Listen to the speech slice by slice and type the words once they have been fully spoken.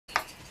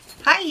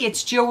Hi,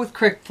 it's Jill with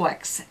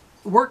cricflix,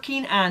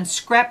 working on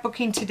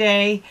scrapbooking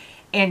today.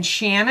 And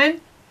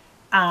Shannon,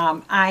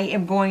 I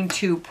am going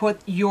to put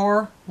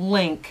your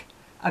link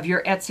of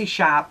your Etsy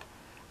shop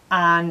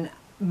on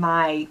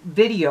my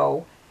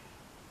video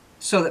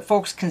so that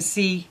folks can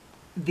see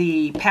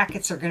the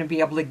packets they're going to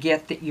be able to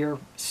get that you're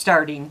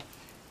starting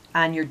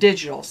on your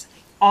digitals.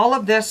 All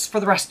of this, for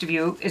the rest of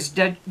you, is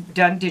done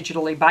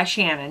digitally by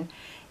Shannon,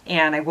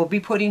 and I will be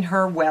putting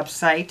her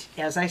website,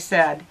 as I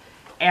said,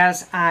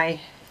 as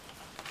I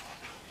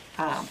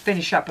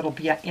finish up. It'll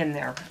be in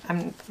there.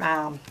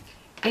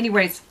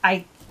 Anyways,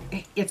 the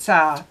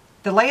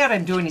layout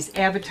I'm doing is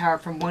Avatar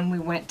from when we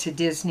went to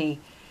Disney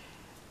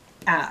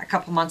a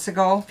few months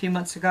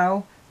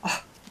ago.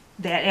 Oh,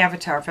 that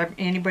Avatar, if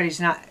anybody's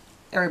not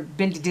or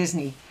been to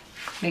Disney,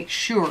 make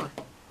sure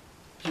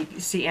you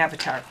see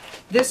Avatar.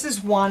 This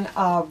is one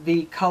of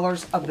the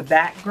colors of the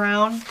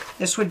background.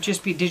 This would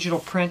just be digital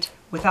print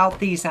without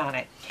these on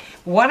it.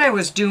 What I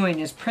was doing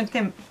is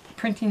printing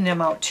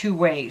them out two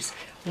ways.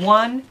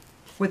 One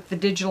with the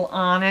digital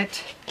on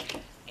it,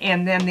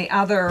 and then the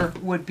other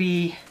would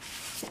be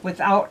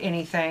without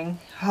anything.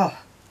 Oh,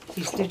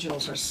 these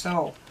digitals are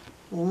so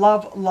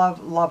love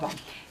them.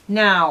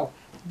 Now,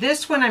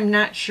 this one I'm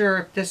not sure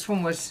if this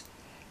one was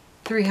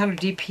 300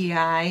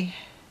 DPI.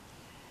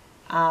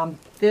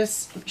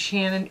 This,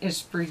 Shannon,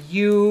 is for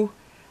you.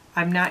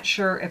 I'm not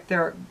sure if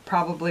there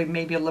probably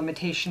maybe a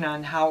limitation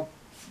on how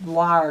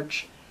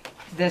large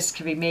this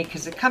can be made,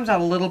 because it comes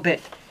out a little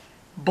bit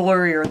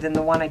blurrier than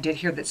the one I did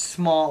here that's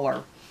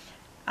smaller.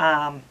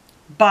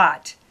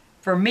 But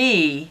for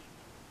me,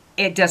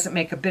 it doesn't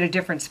make a bit of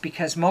difference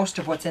because most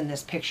of what's in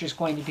this picture is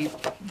going to be,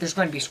 there's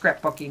going to be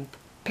scrapbooking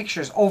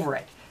pictures over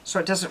it, so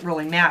it doesn't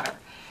really matter.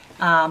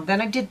 Then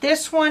I did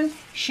this one,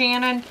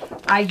 Shannon.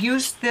 I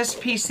used this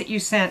piece that you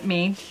sent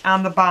me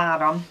on the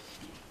bottom.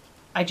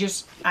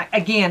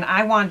 Again,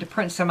 I wanted to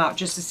print some out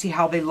just to see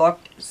how they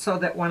looked so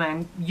that when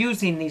I'm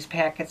using these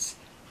packets,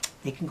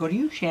 they can go to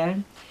you,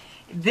 Shannon.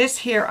 This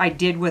here I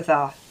did with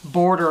a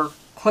border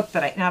clip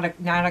that not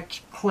a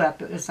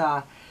clip, it was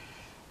I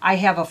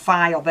have a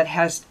file that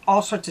has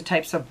all sorts of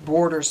types of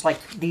borders, like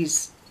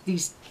these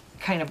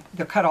kind of,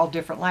 they're cut all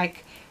different,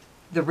 like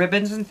the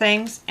ribbons and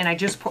things, and I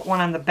just put one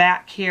on the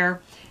back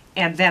here,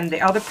 and then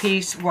the other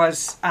piece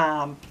was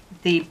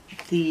the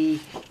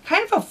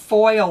kind of a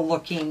foil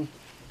looking,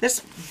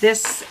 this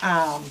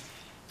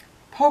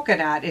polka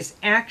dot is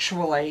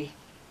actually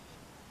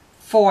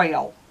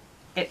foil.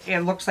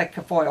 It looks like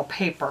a foil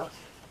paper.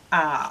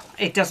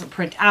 It doesn't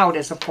print out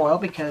as a foil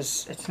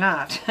because it's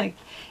not.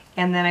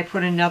 And then I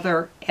put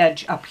another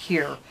edge up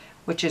here,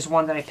 which is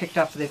one that I picked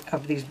up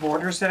of these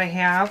borders that I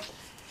have.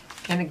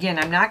 And again,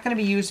 I'm not going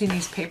to be using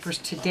these papers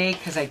today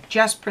because I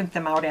just print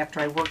them out after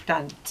I worked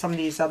on some of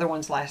these other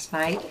ones last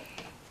night.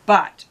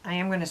 But I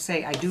am going to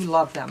say I do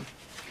love them.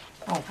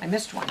 Oh, I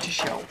missed one to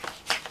show.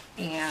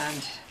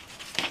 And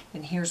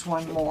here's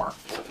one more.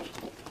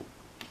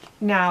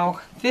 Now,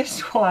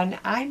 this one,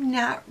 I'm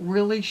not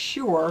really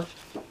sure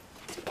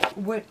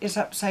what is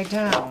upside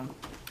down.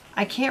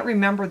 I can't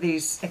remember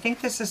these. I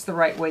think this is the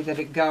right way that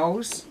it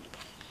goes,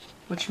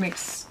 which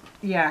makes,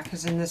 yeah,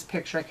 because in this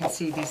picture I can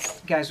see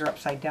these guys are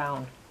upside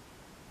down,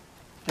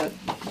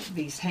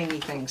 these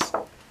hangy things.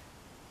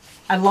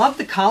 I love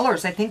the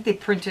colors. I think they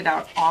printed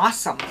out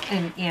awesome,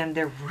 and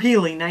they're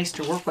really nice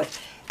to work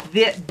with.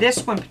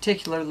 This one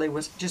particularly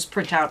was just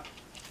print out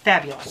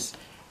fabulous.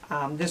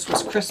 This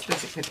was crisp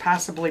as it could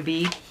possibly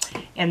be,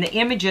 and the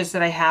images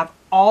that I have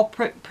all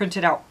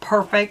printed out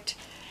perfect.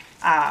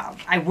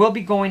 I will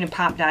be going and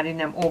pop dotting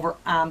them over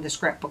on the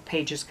scrapbook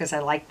pages because I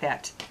like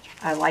that.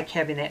 I like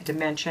having that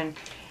dimension.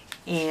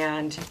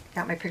 And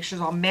got my pictures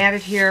all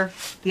matted here.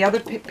 The other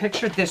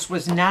picture, this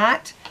was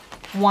not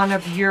one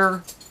of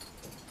your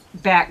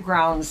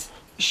backgrounds,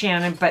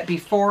 Shannon, but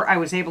before I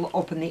was able to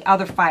open the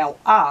other file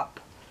up,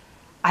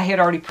 I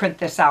had already printed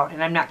this out,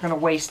 and I'm not going to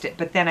waste it.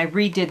 But then I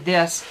redid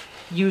this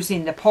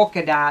using the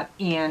polka dot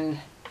in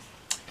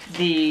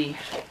the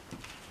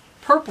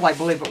purple, I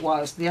believe it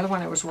was. The other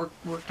one I was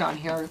worked on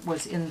here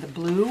was in the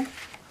blue.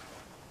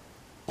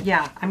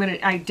 Yeah,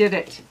 I did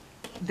it,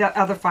 the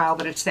other file,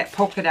 but it's that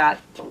polka dot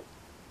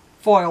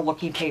foil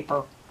looking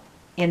paper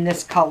in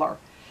this color.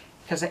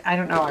 Because I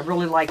don't know, I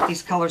really like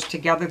these colors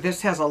together.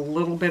 This has a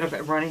little bit of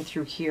it running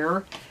through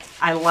here.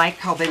 I like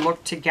how they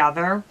look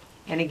together.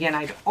 And again,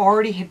 I'd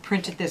already had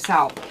printed this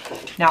out.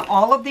 Now,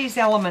 all of these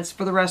elements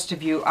for the rest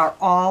of you are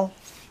all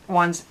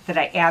ones that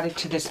I added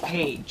to this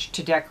page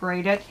to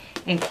decorate it,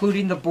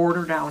 including the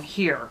border down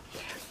here.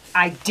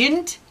 I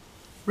didn't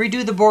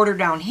redo the border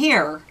down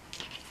here,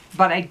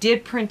 but I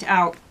did print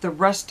out the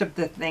rest of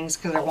the things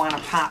because I want to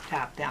pop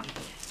dot them.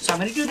 So I'm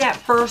going to do that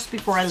first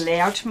before I lay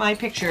out my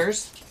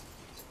pictures.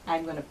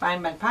 I'm going to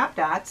find my pop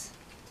dots.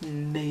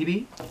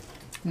 Maybe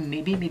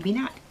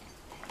not.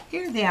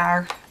 Here they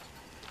are.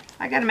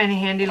 I got them in a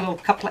handy little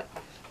couplet,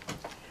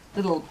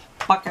 little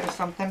bucket or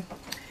something.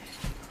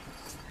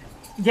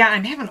 Yeah,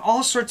 I'm having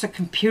all sorts of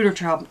computer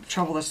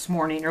trouble this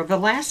morning, or the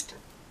last,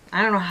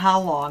 I don't know how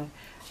long,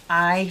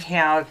 I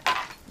have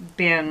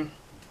been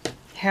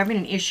having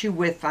an issue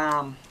with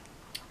I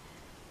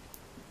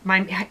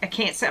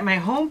can't set my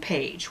home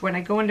page when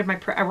I go into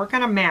I work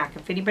on a Mac.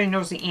 If anybody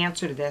knows the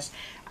answer to this,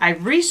 I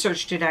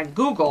researched it on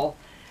Google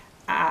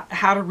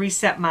how to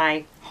reset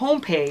my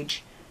home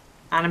page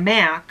on a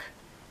Mac,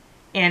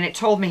 and it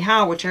told me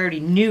how, which I already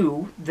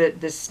knew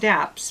the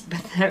steps,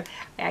 but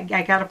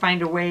I got to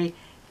find a way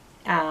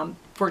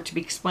for it to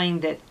be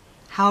explained that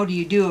how do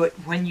you do it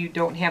when you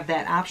don't have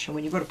that option.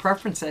 When you go to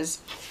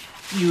preferences,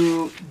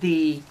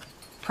 the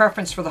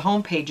preference for the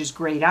home page is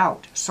grayed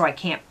out, so I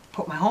can't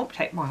put my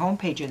home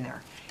page in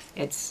there.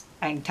 I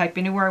can type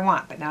anywhere I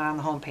want, but not on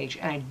the home page.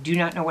 And I do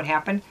not know what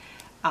happened.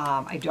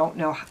 I don't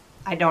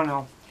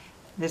know.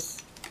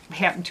 This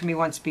happened to me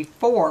once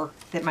before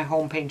that my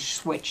home page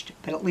switched,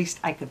 but at least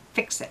I could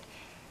fix it.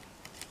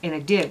 And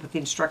it did with the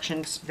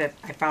instructions that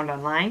I found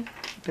online,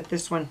 but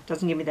this one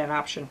doesn't give me that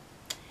option.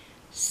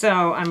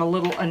 So I'm a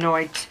little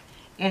annoyed.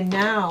 And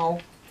now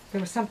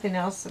there was something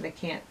else that I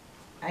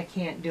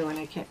can't do, and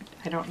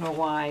I don't know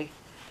why.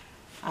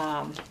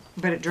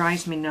 But it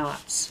drives me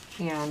nuts,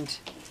 and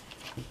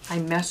I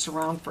mess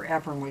around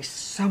forever and waste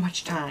so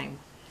much time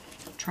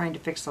trying to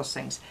fix those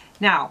things.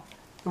 Now,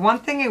 the one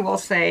thing I will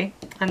say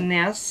on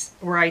this,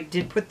 where I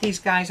did put these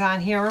guys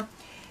on here,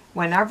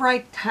 whenever I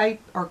type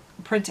or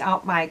print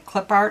out my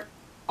clip art,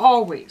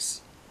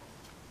 always,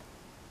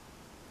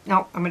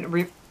 no, I'm going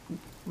to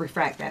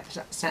refract that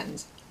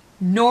sentence.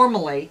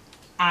 Normally,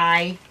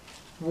 I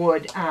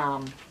would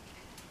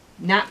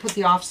not put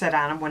the offset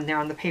on them when they're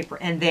on the paper,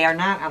 and they are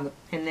not on the,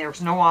 and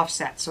there's no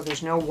offset, so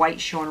there's no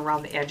white showing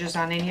around the edges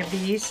on any of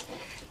these.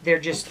 They're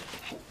just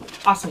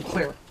awesome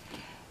clear.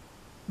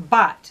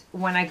 But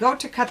when I go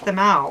to cut them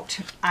out,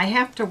 I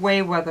have to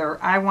weigh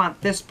whether I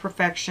want this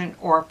perfection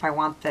or if I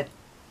want the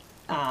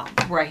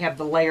where I have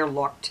the layer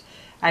looked.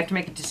 I have to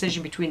make a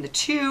decision between the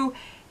two,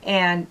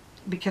 and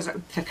because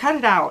to cut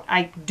it out,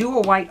 I do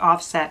a white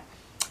offset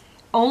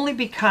only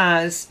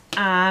because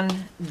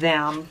on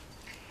them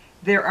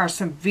there are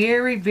some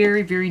very,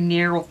 very, very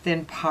narrow,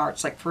 thin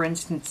parts. Like, for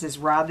instance, this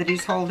rod that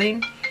he's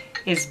holding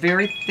is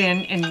very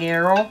thin and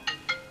narrow.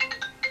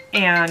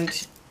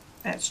 And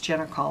that's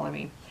Jenna calling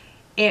me.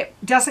 It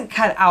doesn't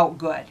cut out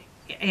good.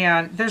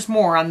 And there's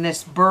more on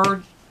this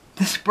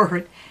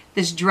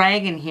this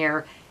dragon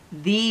here.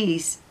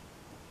 These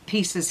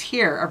pieces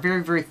here are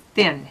very, very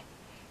thin.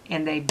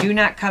 And they do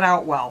not cut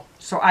out well.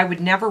 So I would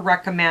never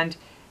recommend,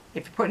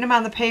 if you're putting them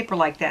on the paper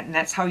like that, and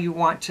that's how you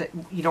want to,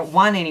 you don't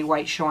want any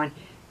white showing,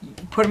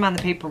 put them on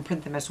the paper and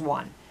print them as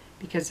one.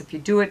 Because if you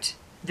do it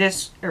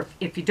this, or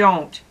if you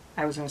don't,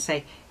 I was going to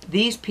say,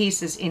 these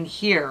pieces in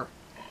here,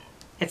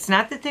 it's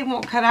not that they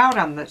won't cut out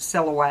on the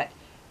silhouette,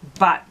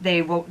 but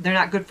they're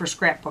not good for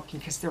scrapbooking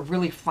because they're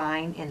really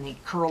fine and they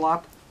curl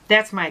up.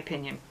 That's my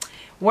opinion.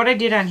 What I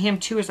did on him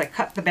too is I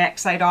cut the back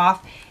side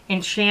off.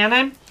 And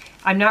Shannon,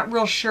 I'm not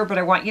real sure, but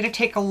I want you to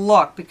take a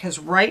look, because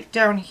right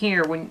down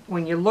here,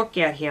 when you look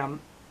at him,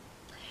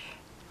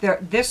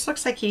 this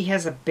looks like he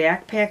has a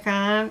backpack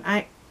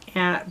on.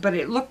 But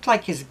it looked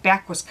like his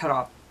back was cut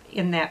off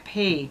in that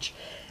page.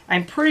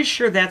 I'm pretty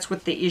sure that's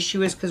what the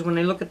issue is, because when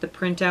I look at the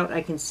printout,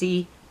 I can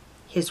see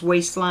his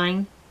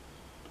waistline.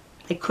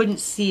 I couldn't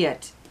see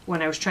it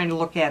when I was trying to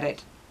look at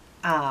it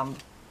on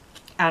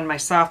my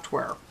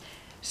software.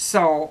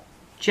 So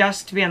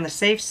just to be on the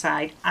safe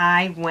side,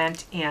 I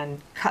went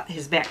and cut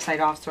his backside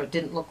off so it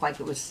didn't look like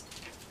it was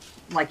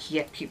like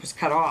he was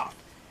cut off.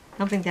 I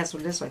don't think that's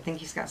what it is. I think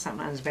he's got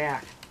something on his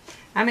back.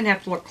 I'm going to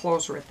have to look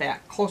closer at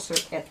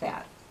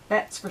that.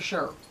 That's for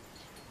sure.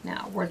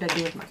 Now, what did I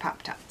do with my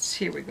Pop-Tarts?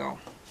 Here we go.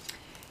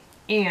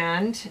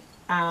 And,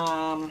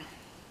 come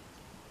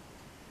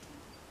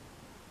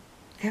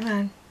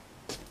on.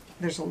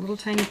 There's a little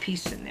tiny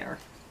piece in there.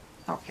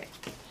 Okay.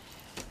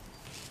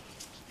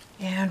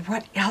 And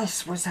what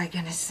else was I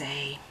going to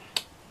say?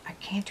 I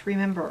can't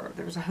remember.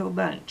 There was a whole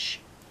bunch.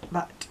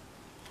 But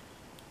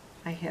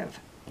I have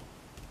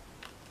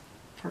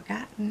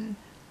forgotten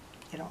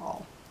it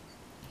all.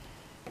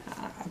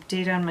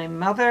 Update on my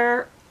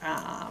mother.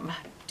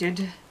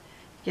 Did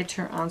get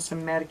her on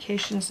some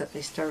medications that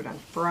they started on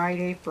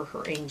Friday for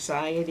her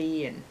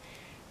anxiety and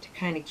to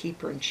kind of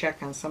keep her in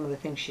check on some of the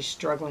things she's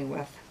struggling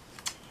with.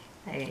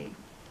 I'm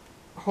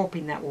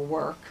hoping that will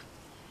work.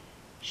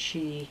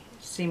 She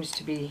seems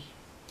to be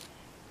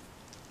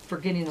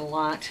forgetting a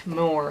lot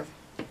more.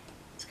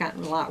 It's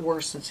gotten a lot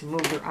worse since we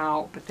moved her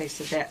out, but they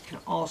said that can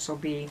also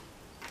be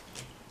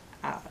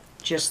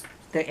just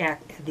the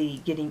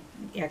getting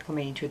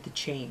acclimating to it, the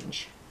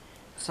change.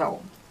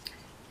 So,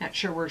 not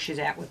sure where she's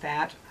at with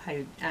that.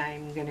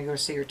 I'm going to go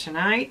see her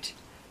tonight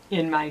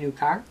in my new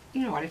car.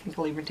 You know what, I think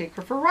I'll even take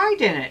her for a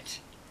ride in it.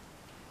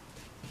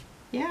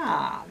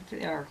 Yeah,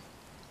 I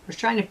was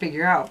trying to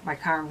figure out my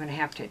car. I'm going to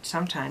have to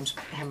sometimes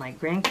have my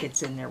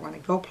grandkids in there when I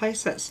go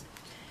places.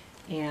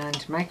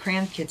 And my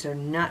grandkids are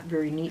not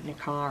very neat in a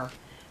car.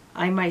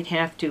 I might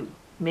have to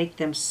make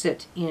them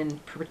sit in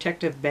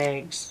protective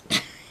bags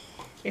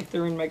if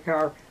they're in my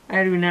car.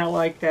 I do not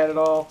like that at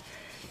all.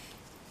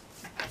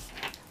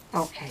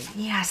 Okay,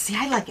 yeah, see,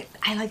 I like it.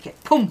 I like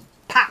it. Boom,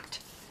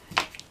 popped.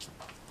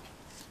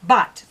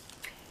 But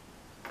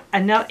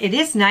it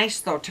is nice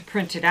though to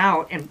print it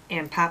out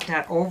and pop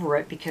that over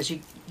it, because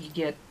you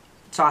get,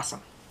 it's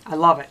awesome. I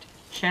love it.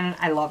 Shannon,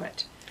 I love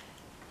it.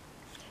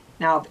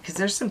 Now, because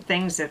there's some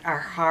things that are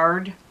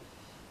hard,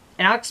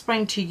 and I'll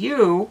explain to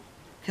you,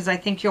 because I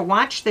think you'll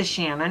watch this,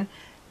 Shannon,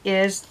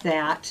 is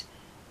that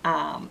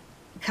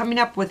coming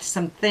up with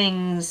some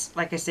things,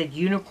 like I said,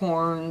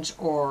 unicorns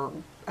or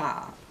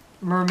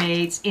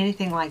mermaids,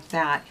 anything like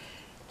that,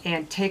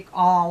 and take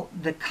all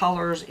the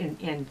colors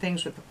in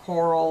things with the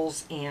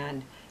corals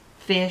and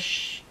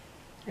fish.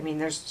 I mean,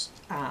 there's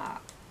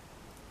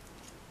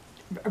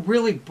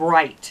really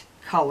bright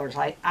colors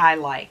I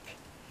like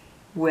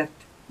with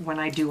when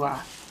I do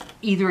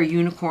either a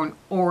unicorn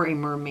or a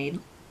mermaid,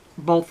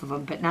 both of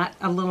them, but not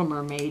a little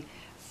mermaid,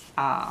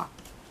 but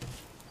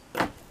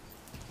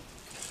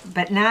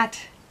not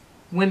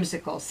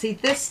whimsical. See,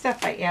 this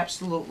stuff I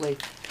absolutely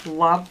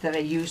love that I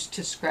use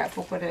to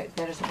scrapbook, but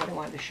that isn't what I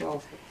wanted to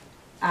show.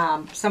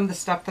 Some of the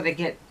stuff that I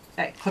get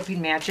at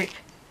Clipping Magic,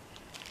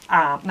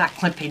 not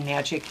Clipping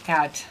Magic,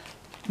 at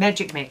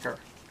Magic Maker.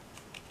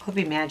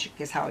 Clipping Magic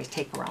is how I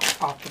take around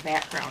off the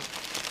background,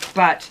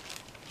 but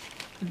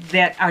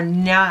that are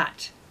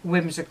not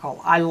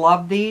whimsical. I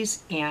love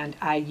these and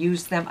I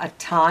use them a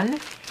ton,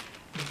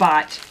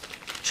 but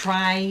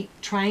trying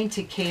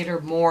to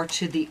cater more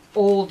to the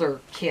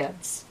older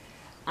kids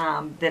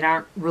that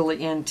aren't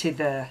really into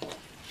the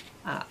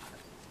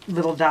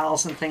little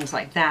dolls and things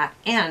like that,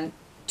 and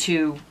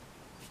to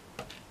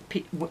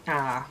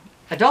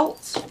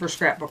adults for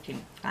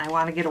scrapbooking. I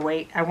want to get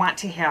away. I want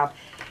to have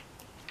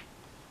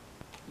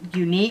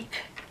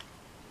unique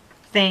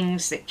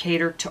things that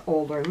cater to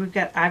older.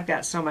 I've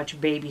got so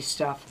much baby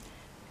stuff.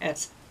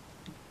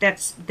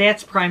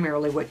 That's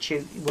primarily what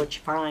you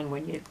find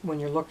when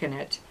you're looking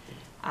at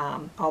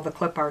all the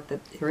clip art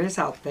that there is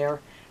out there.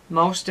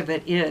 Most of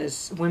it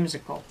is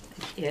whimsical.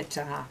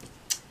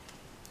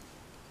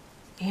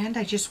 And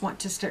I just want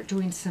to start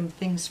doing some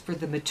things for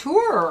the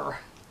mature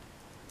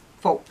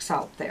folks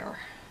out there,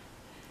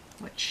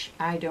 which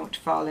I don't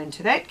fall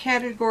into that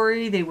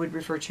category. They would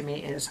refer to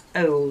me as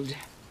old.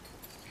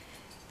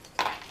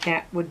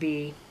 That would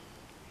be,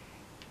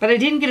 but I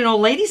didn't get an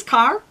old lady's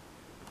car.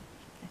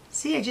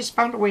 See, I just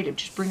found a way to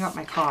just bring up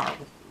my car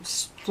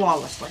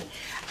flawlessly.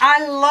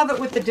 I love it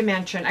with the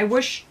dimension. I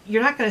wish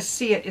you're not going to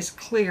see it as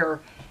clear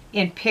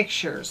in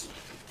pictures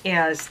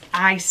as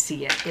I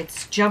see it.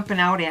 It's jumping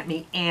out at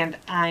me and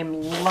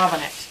I'm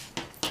loving it.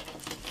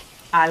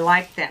 I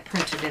like that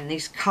printed in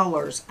these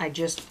colors. I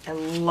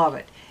love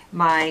it.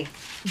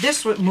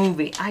 This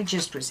movie, I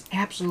just was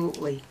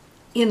absolutely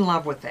in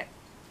love with it.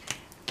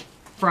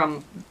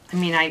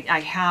 I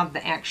have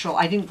the actual,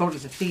 I didn't go to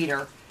the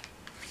theater,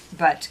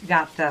 but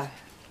got the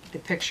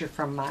picture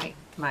from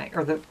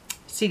or the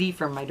CD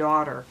from my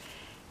daughter,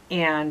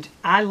 and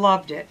I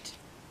loved it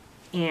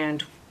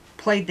and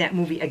played that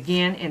movie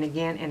again and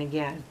again and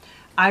again.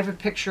 I have a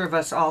picture of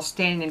us all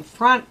standing in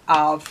front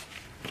of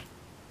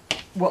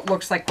what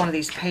looks like one of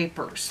these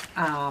papers.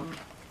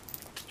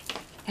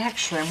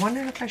 Actually, I'm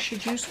wondering if I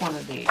should use one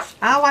of these.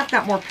 Oh, I've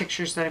got more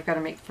pictures that I've got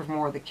to make for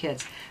more of the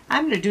kids.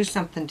 I'm going to do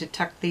something to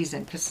tuck these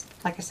in, because,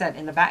 like I said,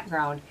 in the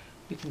background,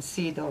 you can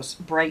see those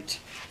bright.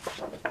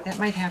 That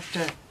might have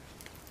to,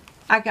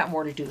 I've got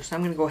more to do, so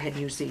I'm going to go ahead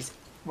and use these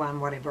on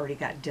what I've already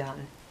got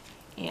done.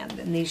 And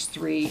then these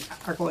three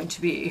are going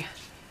to be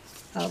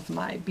of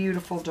my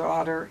beautiful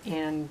daughter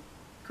and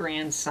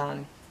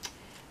grandson.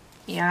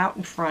 Yeah, out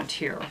in front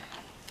here.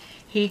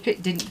 He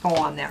didn't go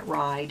on that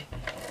ride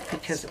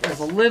because it was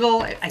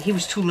he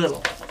was too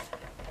little.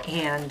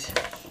 And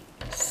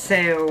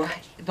so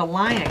the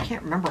line, I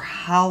can't remember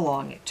how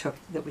long it took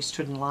that we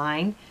stood in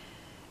line,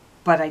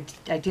 but I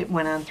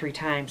went on 3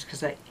 times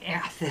because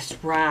this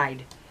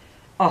ride,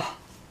 oh,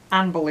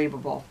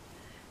 unbelievable.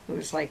 It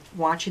was like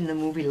watching the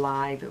movie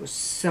live. It was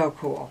so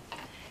cool.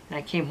 And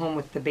I came home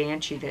with the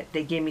Banshee that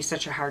they gave me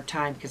such a hard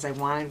time because I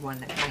wanted one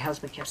that my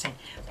husband kept saying,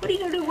 what are you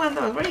going to do with one of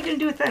those? What are you going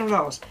to do with one of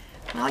those?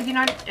 Well, you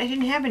know, I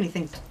didn't have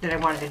anything that I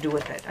wanted to do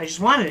with it. I just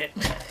wanted it.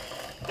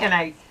 And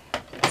I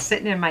was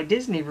sitting in my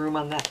Disney room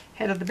on the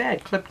head of the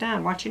bed, clipped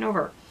on, watching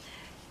over.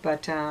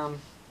 But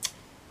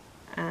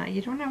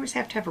you don't always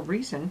have to have a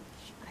reason.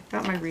 I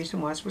thought my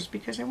reason was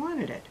because I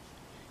wanted it.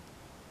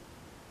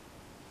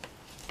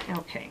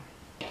 Okay.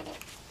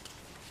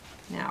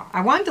 Now,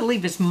 I wanted to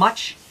leave as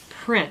much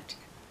print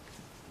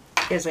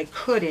as I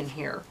could in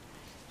here.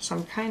 So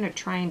I'm kind of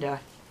trying to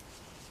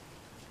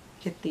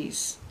get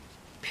these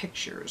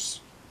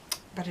pictures,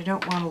 but I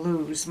don't want to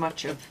lose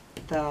much of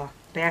the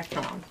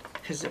background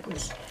because it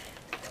was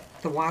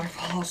the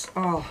waterfalls.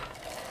 Oh,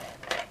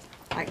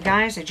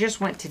 guys, I just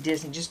went to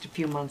Disney just a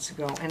few months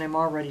ago and I'm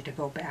all ready to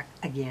go back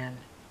again.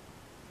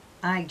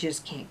 I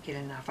just can't get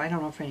enough. I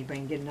don't know if anybody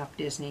can get enough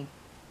Disney.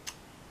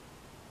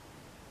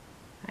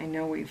 I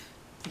know we've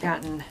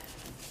gotten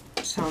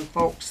some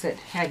folks that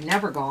had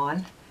never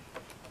gone,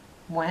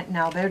 went,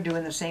 now they're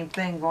doing the same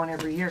thing, going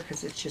every year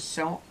because it's just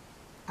so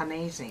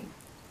amazing.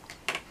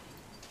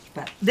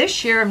 But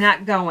this year I'm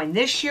not going.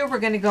 This year we're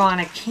going to go on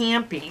a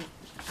camping.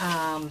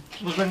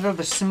 We're going to go to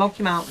the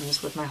Smoky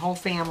Mountains with my whole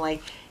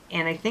family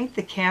And I think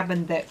the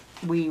cabin that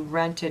we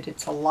rented,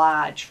 it's a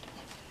lodge,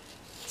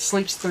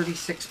 sleeps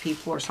 36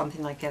 people or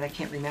something like that. I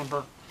can't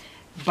remember.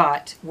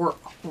 But we're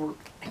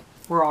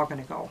all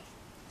going to go.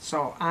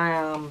 So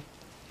I'm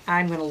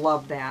going to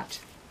love that.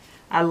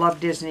 I love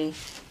Disney.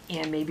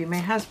 And maybe my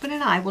husband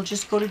and I will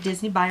just go to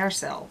Disney by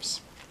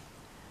ourselves.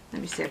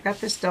 Let me see. I've got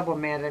this double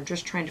mat. I'm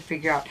just trying to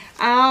figure out.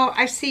 Oh,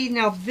 I see.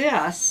 Now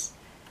this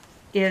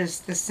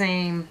is the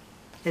same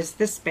as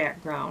this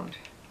background.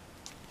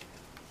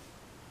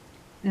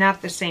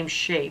 Not the same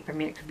shape. I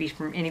mean, it could be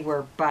from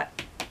anywhere,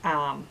 but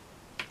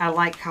I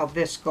like how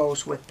this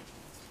goes with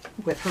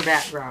her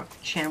background.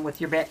 Shannon, with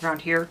your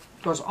background here,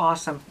 goes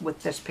awesome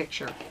with this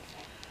picture.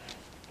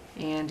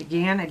 And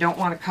again, I don't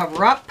want to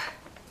cover up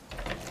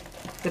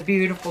the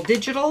beautiful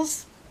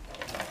digitals.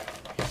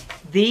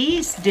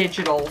 These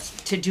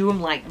digitals, to do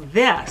them like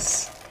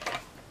this,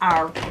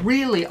 are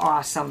really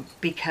awesome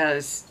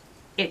because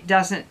it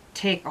doesn't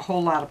take a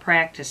whole lot of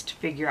practice to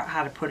figure out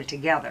how to put it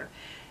together.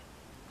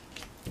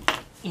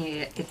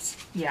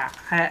 Yeah,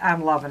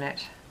 I'm loving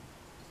it.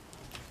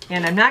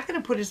 And I'm not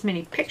going to put as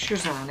many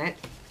pictures on it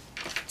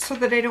so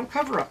that I don't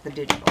cover up the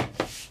digital.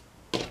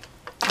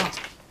 Oh.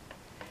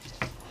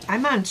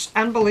 I'm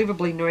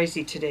unbelievably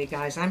noisy today,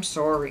 guys. I'm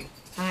sorry.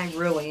 I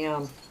really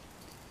am.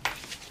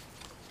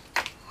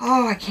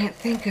 Oh, I can't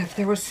think of.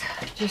 There's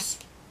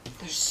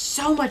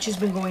so much has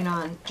been going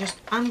on.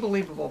 Just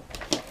unbelievable.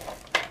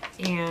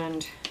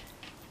 And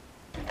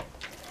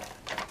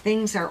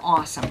things are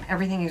awesome.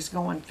 Everything is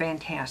going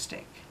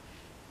fantastic.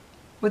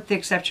 With the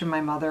exception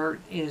my mother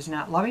is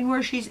not loving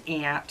where she's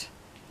at.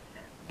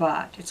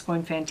 But it's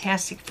going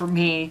fantastic for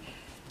me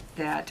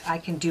that I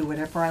can do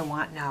whatever I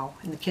want now.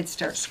 And the kids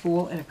start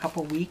school in a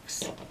couple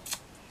weeks.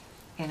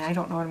 And I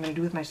don't know what I'm going to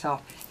do with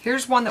myself.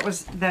 Here's one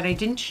that I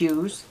didn't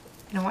use.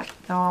 You know what?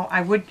 No,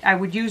 I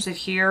would use it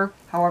here.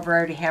 However, I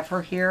already have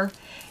her here.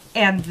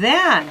 And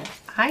then,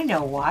 I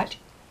know what.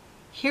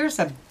 Here's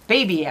a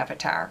baby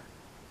avatar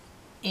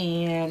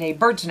in a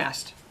bird's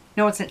nest.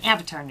 No, it's an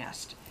avatar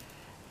nest.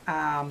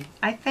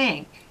 I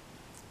think.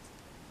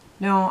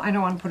 No, I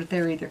don't want to put it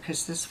there either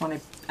because this one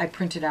I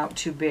printed out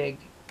too big.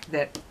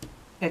 That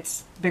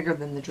it's bigger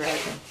than the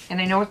dragon.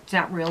 And I know it's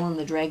not real and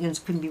the dragons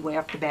couldn't be way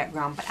off the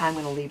background, but I'm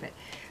going to leave it.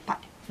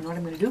 But you know what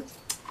I'm going to do?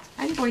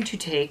 I'm going to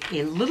take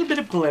a little bit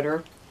of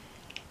glitter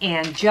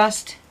and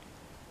just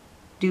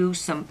do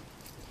some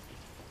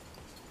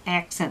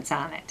accents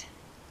on it.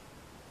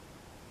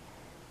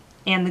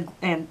 And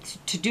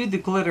to do the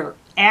glitter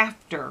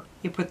after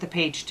you put the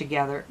page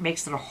together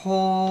makes it a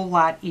whole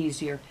lot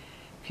easier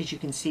because you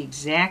can see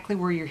exactly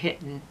where you're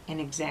hitting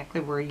and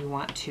exactly where you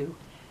want to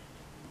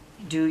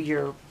do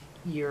your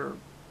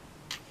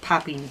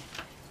popping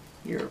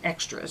your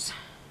extras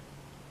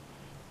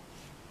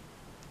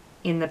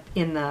in the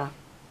no,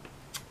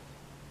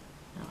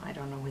 I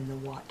don't know in the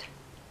what.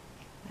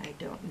 I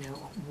don't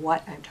know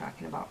what I'm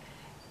talking about.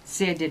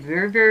 See, I did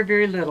very, very,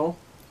 very little.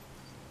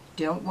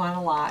 Don't want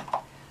a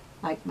lot.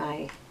 Like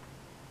my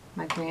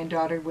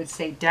granddaughter would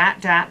say,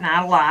 dot, dot,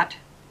 not a lot.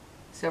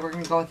 So we're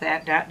going to go with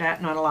that, dot,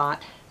 dot, not a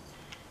lot.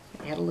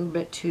 Add a little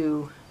bit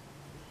too.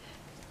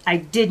 I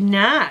did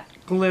not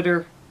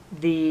glitter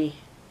the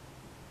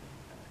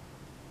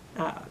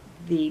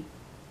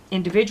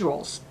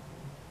individuals.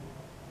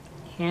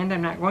 And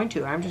I'm not going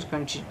to. I'm just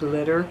going to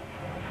glitter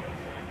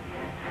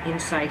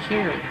inside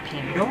here,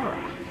 Pandora.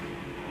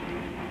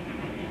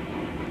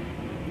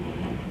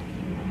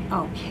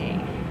 Okay.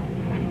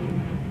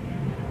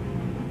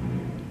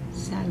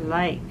 So I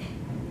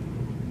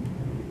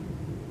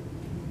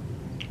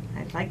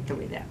like the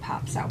way that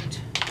pops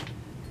out.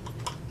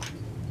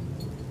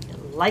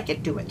 I like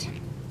it, do it.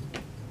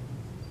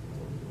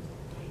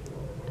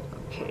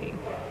 Okay.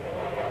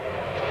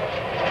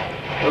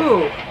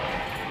 Ooh,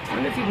 I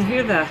wonder if you can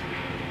hear the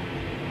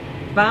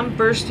bomb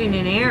bursting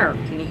in air.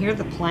 Can you hear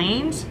the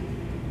planes?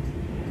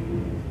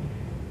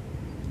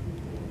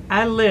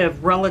 I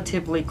live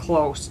relatively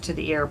close to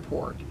the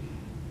airport.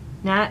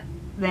 Not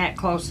that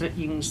close that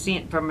you can see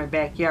it from my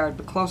backyard,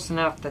 but close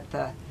enough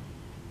that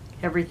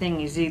everything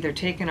is either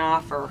taken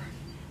off or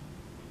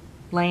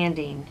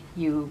landing.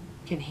 You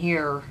can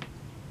hear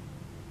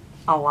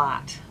a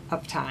lot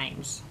of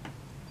times.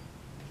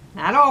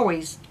 Not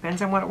always,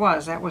 depends on what it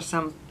was. That was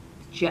some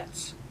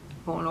jets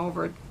going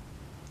over it.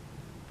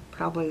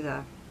 Probably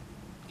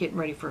getting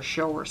ready for a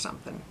show or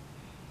something.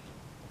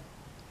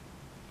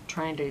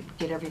 Trying to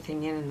get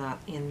everything in the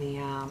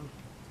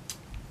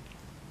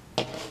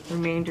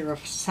remainder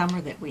of summer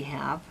that we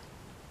have.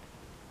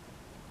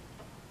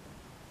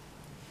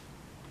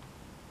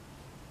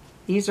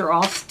 These are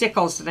all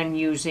stickles that I'm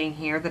using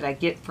here that I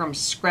get from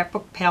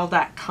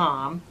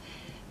scrapbookpal.com.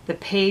 The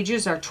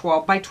pages are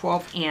 12 by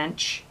 12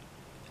 inch.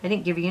 I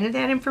didn't give you any of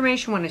that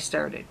information when I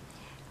started.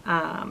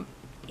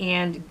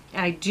 And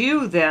I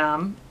do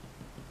them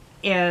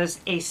as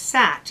a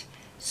set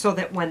so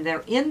that when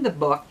they're in the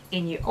book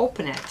and you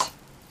open it,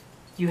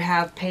 you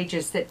have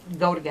pages that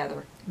go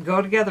together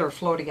or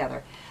flow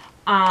together.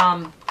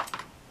 And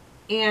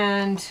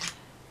I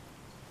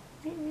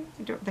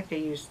don't think I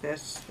used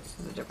this. This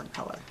is a different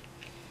color.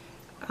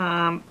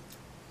 I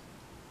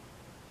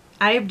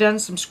have done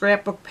some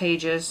scrapbook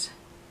pages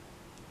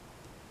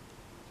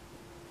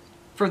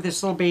for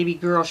this little baby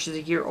girl. She's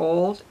a year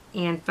old,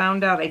 and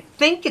found out, I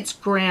think it's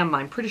Grandma,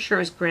 I'm pretty sure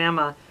it's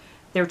Grandma.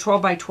 They're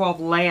 12 by 12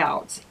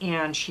 layouts,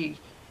 and she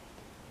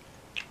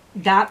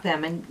got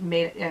them and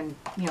made, and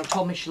you know,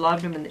 told me she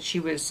loved them and that she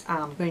was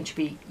going to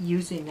be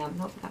using them,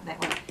 nope, not that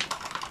one,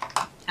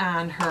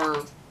 on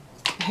her,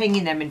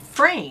 hanging them in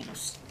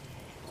frames,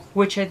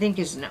 which I think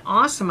is an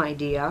awesome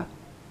idea.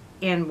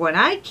 And what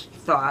I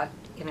thought,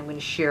 and I'm going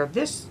to share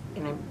this,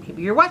 and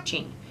maybe you're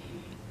watching,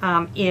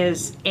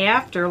 is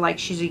after, like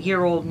she's a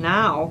year old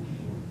now,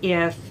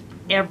 if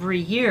every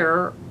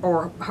year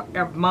or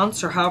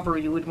months or however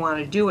you would want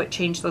to do it,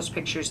 change those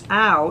pictures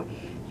out,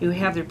 you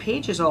have their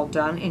pages all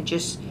done and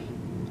just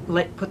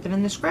put them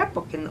in the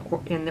scrapbook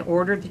in the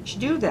order that you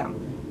do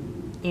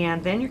them.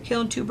 And then you're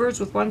killing two birds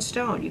with one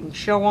stone. You can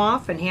show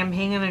off and have them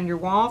hanging on your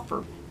wall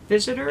for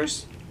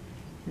visitors,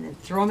 and then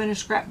throw them in a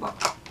scrapbook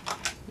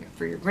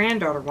for your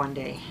granddaughter one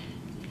day.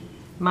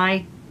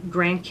 My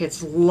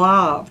grandkids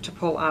love to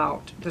pull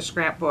out the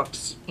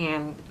scrapbooks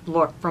and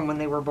look from when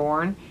they were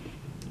born.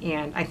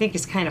 And I think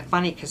it's kind of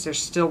funny because they're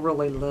still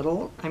really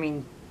little. I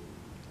mean,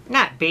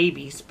 not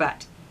babies,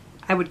 but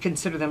I would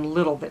consider them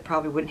little, that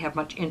probably wouldn't have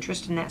much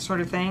interest in that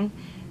sort of thing.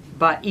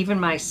 But even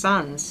my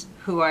sons,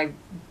 who I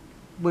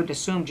would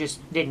assume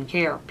just didn't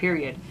care,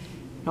 period,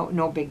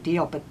 no big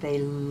deal, but they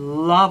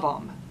love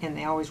them and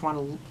they always want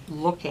to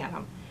look at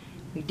them.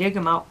 We dig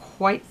them out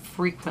quite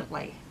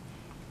frequently,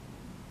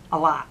 a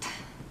lot.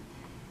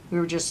 We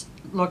were just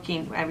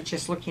looking, I was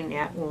just looking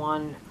at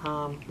one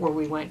where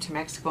we went to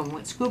Mexico and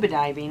went scuba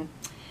diving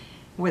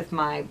with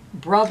my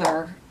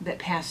brother that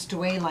passed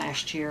away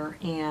last year,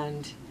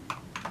 and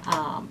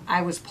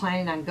I was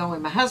planning on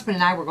going. My husband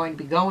and I were going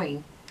to be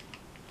going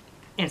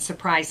and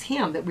surprise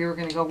him that we were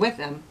going to go with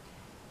him.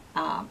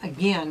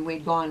 Again,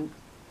 we'd gone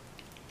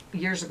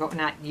years ago,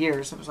 not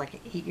years, it was like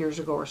 8 years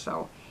ago or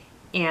so.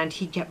 And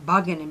he kept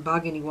bugging and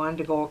bugging. He wanted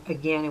to go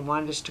again and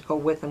wanted us to go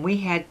with him. We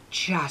had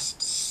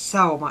just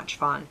so much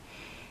fun.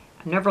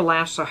 I've never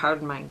laughed so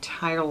hard in my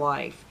entire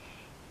life.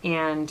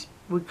 And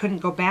we couldn't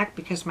go back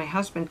because my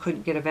husband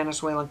couldn't get a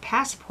Venezuelan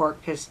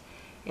passport, because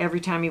every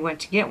time he went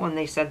to get one,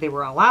 they said they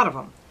were all out of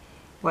them.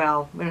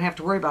 Well, we don't have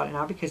to worry about it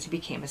now because he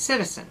became a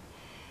citizen.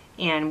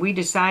 And we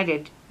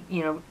decided,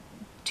 you know,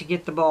 to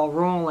get the ball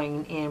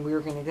rolling, and we were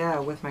going to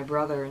go with my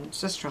brother and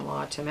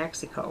sister-in-law to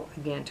Mexico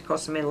again, to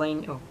Cozumel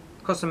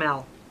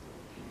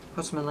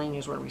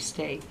is where we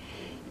stayed.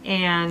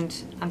 And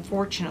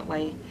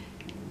unfortunately,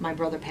 my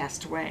brother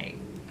passed away.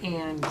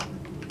 And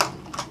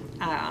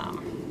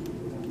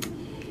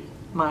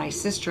my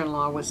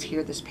sister-in-law was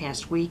here this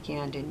past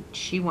weekend, and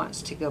she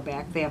wants to go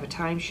back. They have a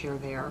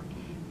timeshare there,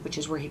 which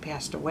is where he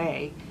passed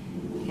away,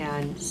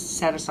 and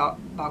set us up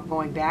about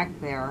going back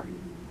there.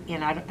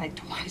 And I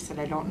said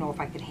I don't know if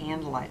I could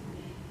handle it.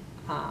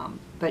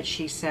 But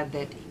she said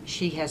that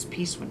she has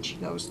peace when she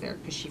goes there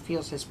because she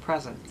feels his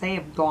presence. They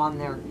have gone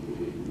there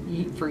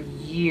for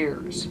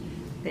years.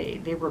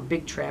 They were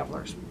big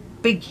travelers,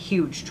 big,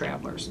 huge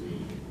travelers.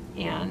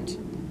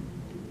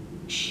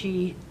 And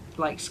she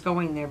likes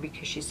going there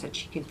because she said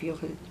she can feel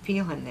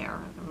him there.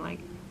 I'm like,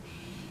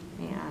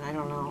 man, I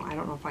don't know. I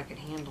don't know if I could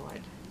handle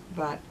it.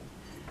 But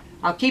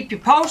I'll keep you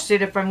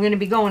posted if I'm going to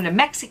be going to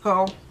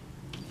Mexico.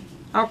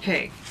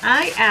 Okay,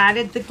 I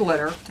added the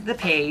glitter to the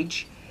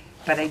page,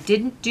 but I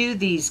didn't do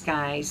these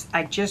guys.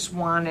 I just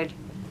wanted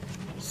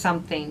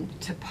something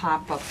to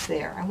pop up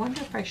there. I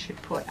wonder if I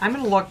should put, I'm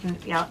going to look,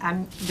 and, you know,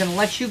 I'm going to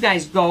let you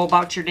guys go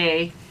about your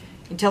day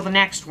until the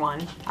next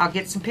one. I'll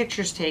get some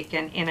pictures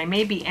taken, and I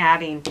may be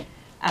adding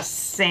a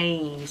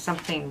saying,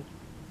 something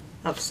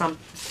of some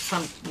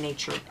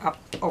nature up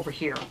over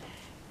here.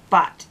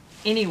 But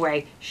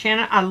anyway,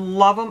 Shannon, I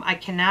love them. I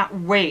cannot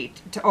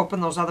wait to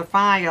open those other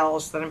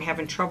files that I'm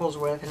having troubles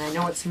with. And I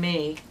know it's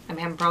me. I'm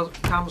having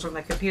problems with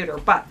my computer.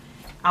 But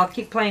I'll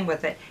keep playing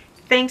with it.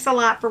 Thanks a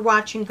lot for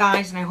watching,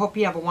 guys. And I hope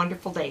you have a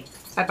wonderful day.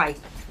 Bye-bye.